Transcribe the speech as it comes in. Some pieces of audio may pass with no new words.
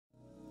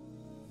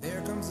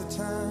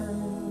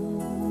time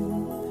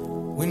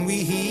when we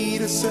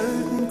heed a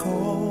certain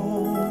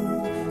call,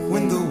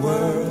 when the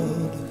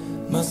world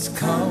must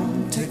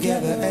come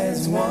together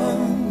as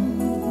one.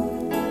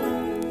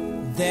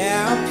 There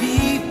are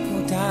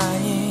people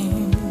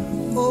dying.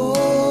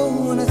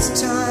 Oh, when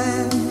it's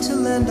time to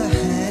lend a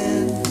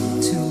hand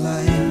to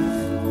life,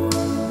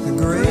 the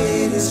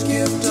greatest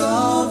gift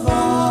of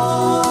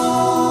all.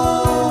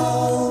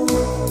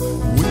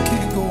 We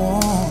can't go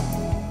on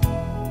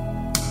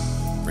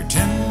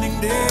pretending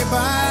day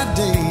by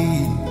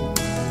day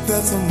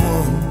that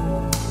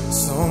someone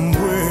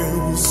somewhere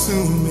will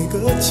soon make a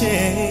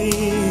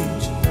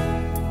change.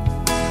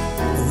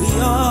 We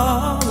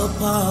all a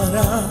part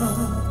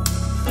of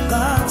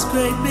God's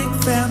great big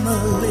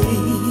family,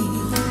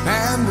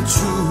 and the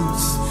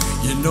truth,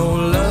 you know,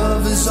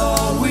 love is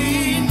all we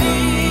need.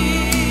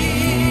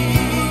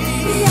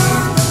 We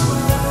are the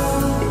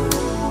world,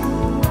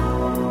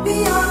 we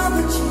are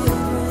the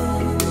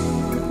children,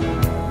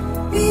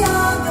 we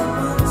are the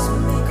ones who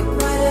make a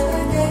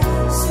brighter day,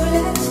 so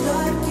let's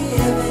start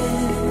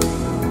giving.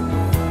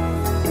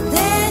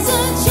 There's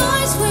a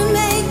choice we're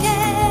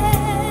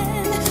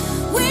making,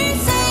 we're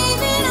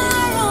saving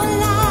our own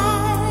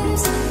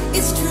lives.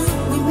 It's true,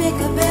 we make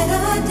a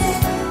better day,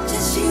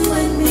 just you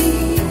and me.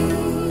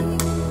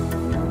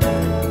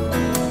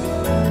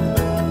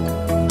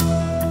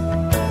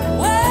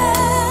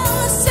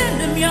 Well, send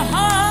them your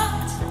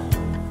heart,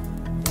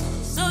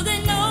 so they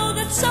know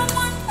that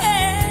someone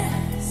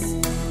cares,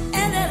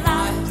 and their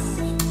lives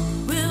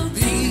will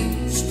be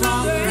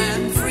Stronger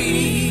and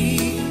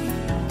free,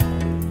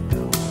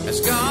 as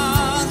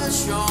God has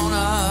shown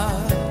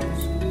us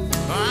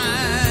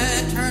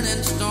by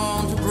turning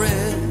stone to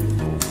bread.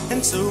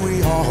 And so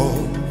we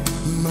all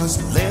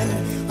must lend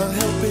a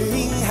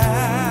helping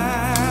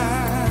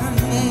hand.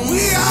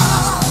 We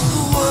are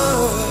the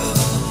world,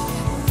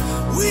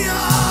 we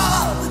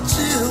are the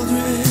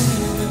children,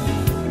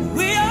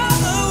 we are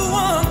the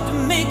one to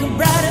make a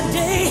brighter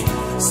day,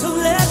 so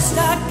let's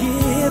start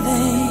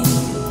giving.